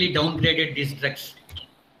systematically downgraded these drugs.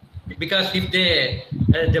 Because if they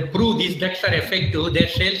prove these drugs are effective, their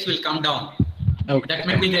sales will come down. Okay. That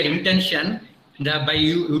may be their intention. By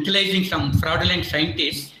utilizing some fraudulent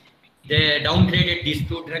scientists, they downgraded these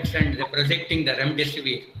two drugs and they're projecting the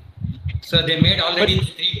remdesivir. So they made already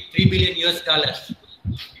 $3 billion.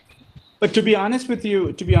 But to be honest with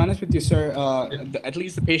you, sir, at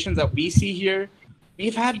least the patients that we see here,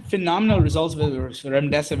 we've had phenomenal results with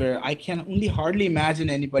remdesivir. I can only hardly imagine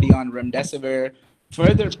anybody on remdesivir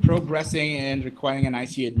further progressing and requiring an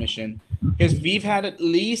ICU admission, because we've had at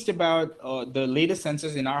least about the latest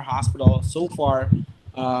census in our hospital so far.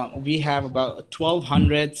 We have about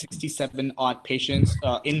 1,267 odd patients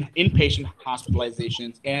in inpatient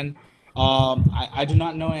hospitalizations, and I do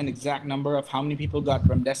not know an exact number of how many people got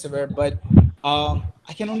remdesivir, but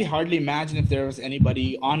I can only hardly imagine if there was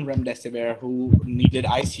anybody on remdesivir who needed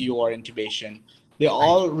ICU or intubation. They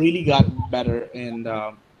all really got better, and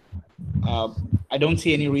I don't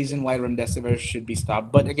see any reason why remdesivir should be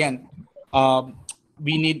stopped. But again,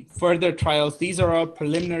 we need further trials. These are our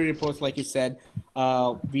preliminary reports, like you said.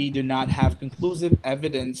 We do not have conclusive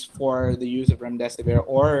evidence for the use of remdesivir,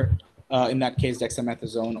 or in that case,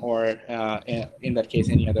 dexamethasone, or in that case,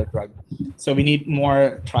 any other drug. So we need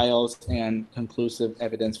more trials and conclusive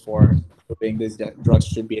evidence for proving these drugs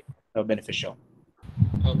should be beneficial.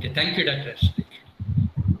 Okay, thank you, Dr.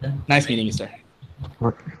 Nice meeting you, sir.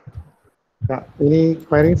 Okay. Any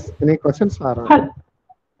queries? Any questions? Hello.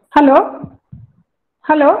 Hello.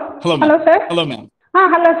 Hello, sir. Hello, ma'am.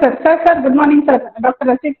 Hello, sir. Sir, good morning, sir. Dr.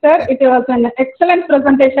 Raasiq, sir. It was an excellent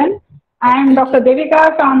presentation. I am Dr.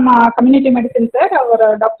 Devika from Community Medicine, sir,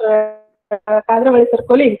 our Dr. Kadravali, sir,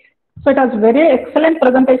 colleague. So it was very excellent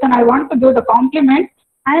presentation. I want to give the compliment.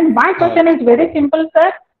 And my question is very simple,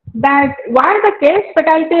 sir, that why the case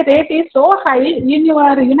fatality rate is so high in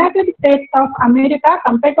your United States of America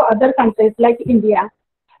compared to other countries like India.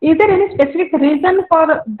 Is there any specific reason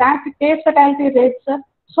for that case fatality rate, sir?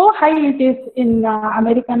 So high it is in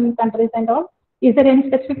American countries and all. Is there any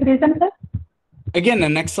specific reason, sir? Again,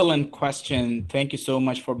 an excellent question. Thank you so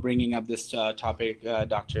much for bringing up this topic,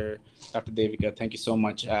 Dr. Devika. Thank you so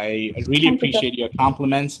much. I really appreciate your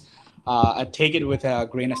compliments. I take it with a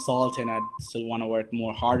grain of salt, and I still want to work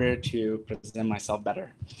more harder to present myself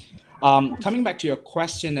better. Coming back to your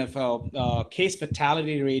question of case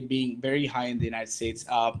fatality rate being very high in the United States,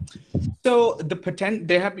 so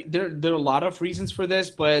there are a lot of reasons for this,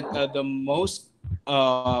 but the most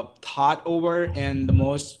thought over and the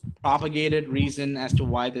most propagated reason as to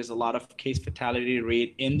why there's a lot of case fatality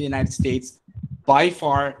rate in the United States by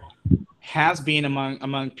far has been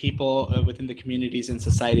among people within the communities and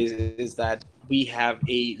societies is that we have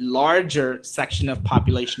a larger section of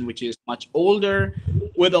population which is much older,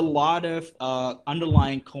 with a lot of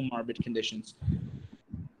underlying comorbid conditions.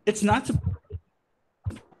 It's not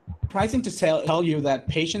surprising to tell you that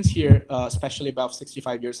patients here, especially above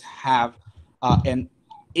 65 years, have an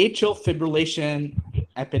atrial fibrillation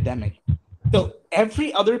epidemic. So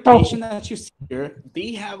every other patient that you see here,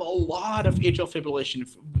 they have a lot of atrial fibrillation.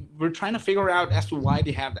 We're trying to figure out as to why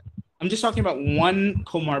they have that. I'm just talking about one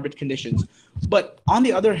comorbid conditions. But on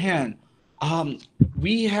the other hand,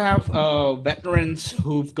 we have veterans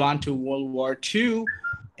who've gone to World War II,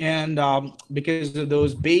 and because of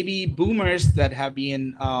those baby boomers that have been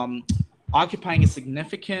occupying a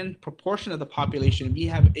significant proportion of the population, we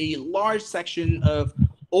have a large section of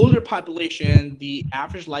older population. The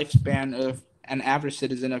average lifespan of an average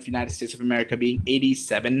citizen of the United States of America being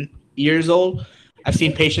 87 years old. I've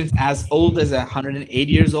seen patients as old as 108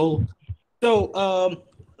 years old. So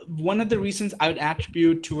one of the reasons I would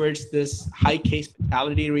attribute towards this high case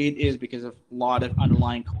fatality rate is because of a lot of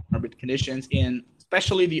underlying comorbid conditions in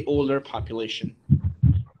especially the older population.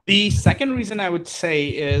 The second reason I would say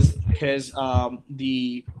is because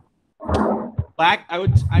the black, I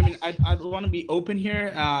want to be open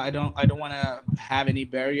here. I don't want to have any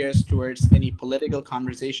barriers towards any political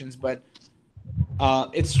conversations, but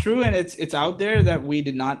it's true and it's out there that we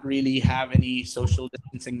did not really have any social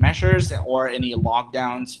distancing measures or any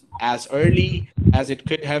lockdowns as early as it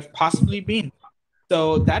could have possibly been.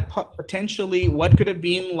 So that potentially what could have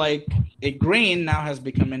been like a grain now has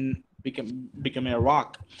become a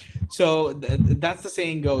rock. So that's the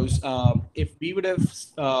saying goes. If we would have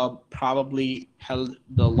probably held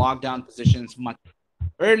the lockdown positions much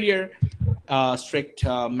earlier, strict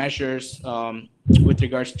measures with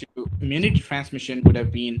regards to community transmission would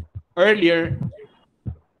have been earlier,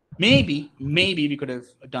 maybe we could have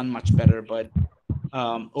done much better. But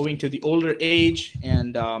owing to the older age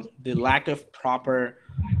and the lack of proper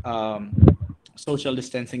social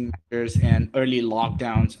distancing measures and early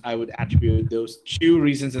lockdowns, I would attribute those two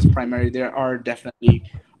reasons as primary. There are definitely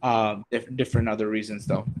different other reasons,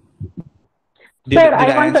 though. Sir,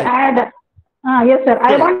 I want to add. Yes, sir.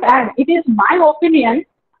 I want to add. It is my opinion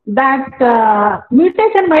that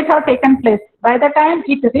mutation might have taken place by the time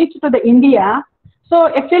it reached to the India. So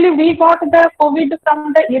actually, we got the COVID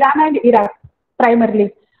from the Iran and Iraq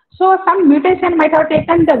primarily. So some mutation might have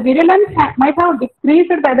taken, the virulence might have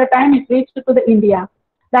decreased by the time it reached to the India.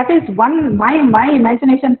 That is one my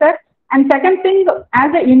imagination, sir. And second thing,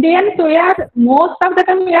 as the Indians, we are most of the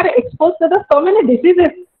time we are exposed to so many diseases.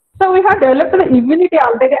 So we have developed the immunity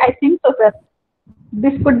already. I think so, sir.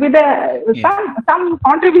 This could be the some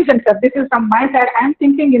contribution, sir. This is from my side. I am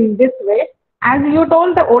thinking in this way. As you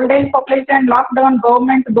told, the old age population, lockdown,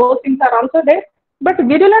 government, those things are also there. But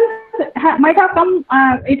virulence might have come,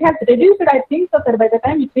 it has reduced, I think so, sir, by the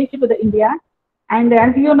time it reached to the India. And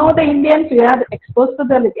as you know, the Indians, we are exposed to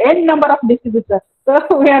the n number of diseases, sir.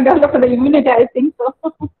 So we are developed the immunity, I think so.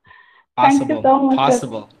 Thank you so much.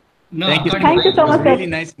 Possible. No, thank you so much. It was really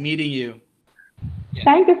nice meeting you. Yeah.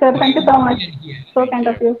 Thank you, sir. Thank you so much. So kind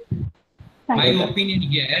of you. My opinion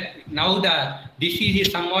here, now the disease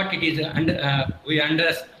is somewhat, it is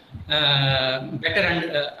better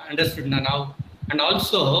understood now. And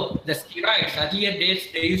also the steroids, earlier days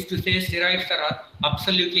they used to say steroids are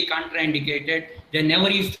absolutely contraindicated. They never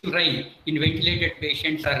used to try in ventilated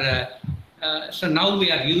patients. So now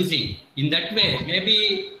we are using in that way.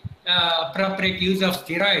 Maybe appropriate use of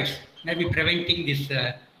steroids, maybe preventing this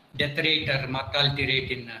death rate or mortality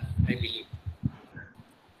rate in, I believe.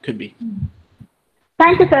 Could be.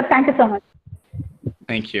 Thank you, sir. Thank you so much.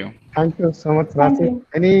 Thank you. Thank you so much, Raasiq.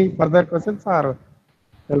 Any further questions, or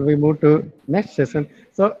shall we move to next session?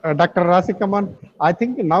 So, Dr. Raasiq, I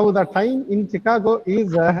think now the time in Chicago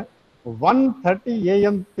is 1:30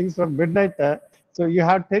 a.m. things for midnight. So you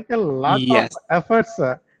have taken a lot of efforts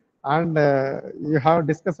and you have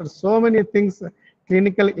discussed so many things,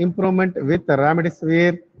 clinical improvement with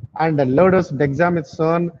remdesivir and low-dose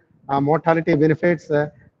dexamethasone, mortality benefits,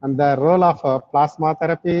 and the role of plasma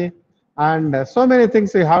therapy, and so many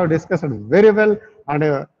things you have discussed very well.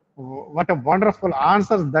 And what a wonderful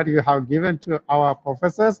answers that you have given to our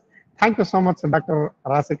professors. Thank you so much, Dr.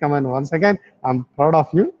 Raasiq. Once again, I'm proud of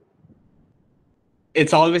you.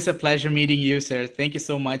 It's always a pleasure meeting you, sir. Thank you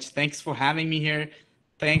so much. Thanks for having me here.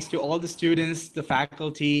 Thanks to all the students, the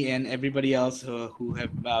faculty, and everybody else who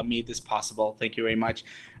have made this possible. Thank you very much.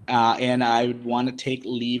 And I would want to take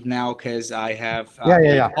leave now because I have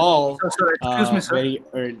a call. Sir, excuse me, sir. Very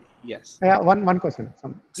early. Yes. Yeah, one question.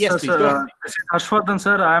 Yes, please. Go ahead. This is Harshvardhan,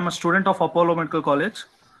 sir. I am a student of Apollo Medical College.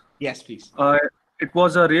 Yes, please. It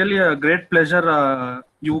was really a great pleasure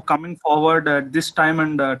you coming forward at this time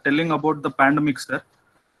and telling about the pandemic, sir.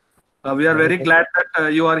 We are very glad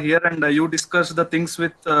that you are here and you discuss the things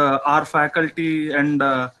with our faculty and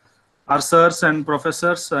our sirs and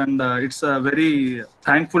professors, and it's very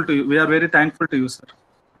thankful to you. We are very thankful to you, sir.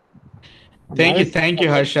 Thank you,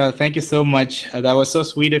 Harsha. Thank you so much. That was so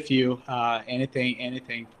sweet of you.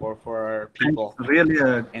 Anything for people. Really,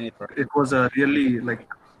 it was really like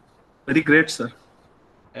very great, sir.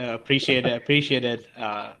 Appreciate it,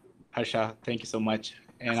 Harsha. Thank you so much,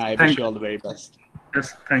 and I wish you all the very best.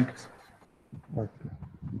 Yes, thank you.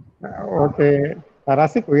 Okay,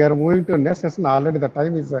 Raasiq, we are moving to next session. Already the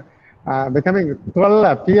time is becoming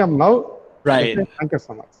 12 p.m. now. Right. Okay, thank you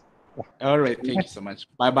so much. Yeah. All right. Thank you so much.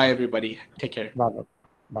 Bye, everybody. Take care.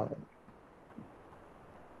 Bye.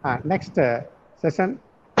 Next session.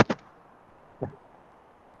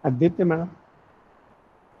 Aditya, madam.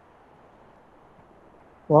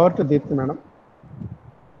 Over to Aditya, madam.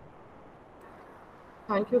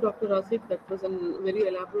 Thank you, Dr. Raasiq. That was a very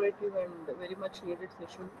elaborative and very much needed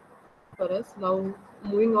session for us. Now,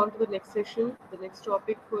 moving on to the next session, the next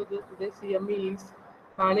topic for today's CME is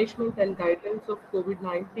Management and Guidelines of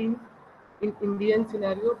COVID-19 in Indian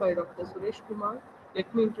Scenario by Dr. Suresh Kumar.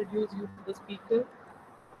 Let me introduce you to the speaker.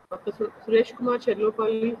 Dr. Suresh Kumar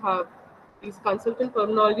Cherlopalli is consultant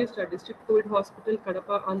pulmonologist at District COVID Hospital,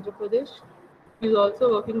 Kadapa, Andhra Pradesh. He is also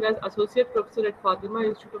working as Associate Professor at Fatima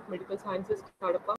Institute of Medical Sciences, Kadapa.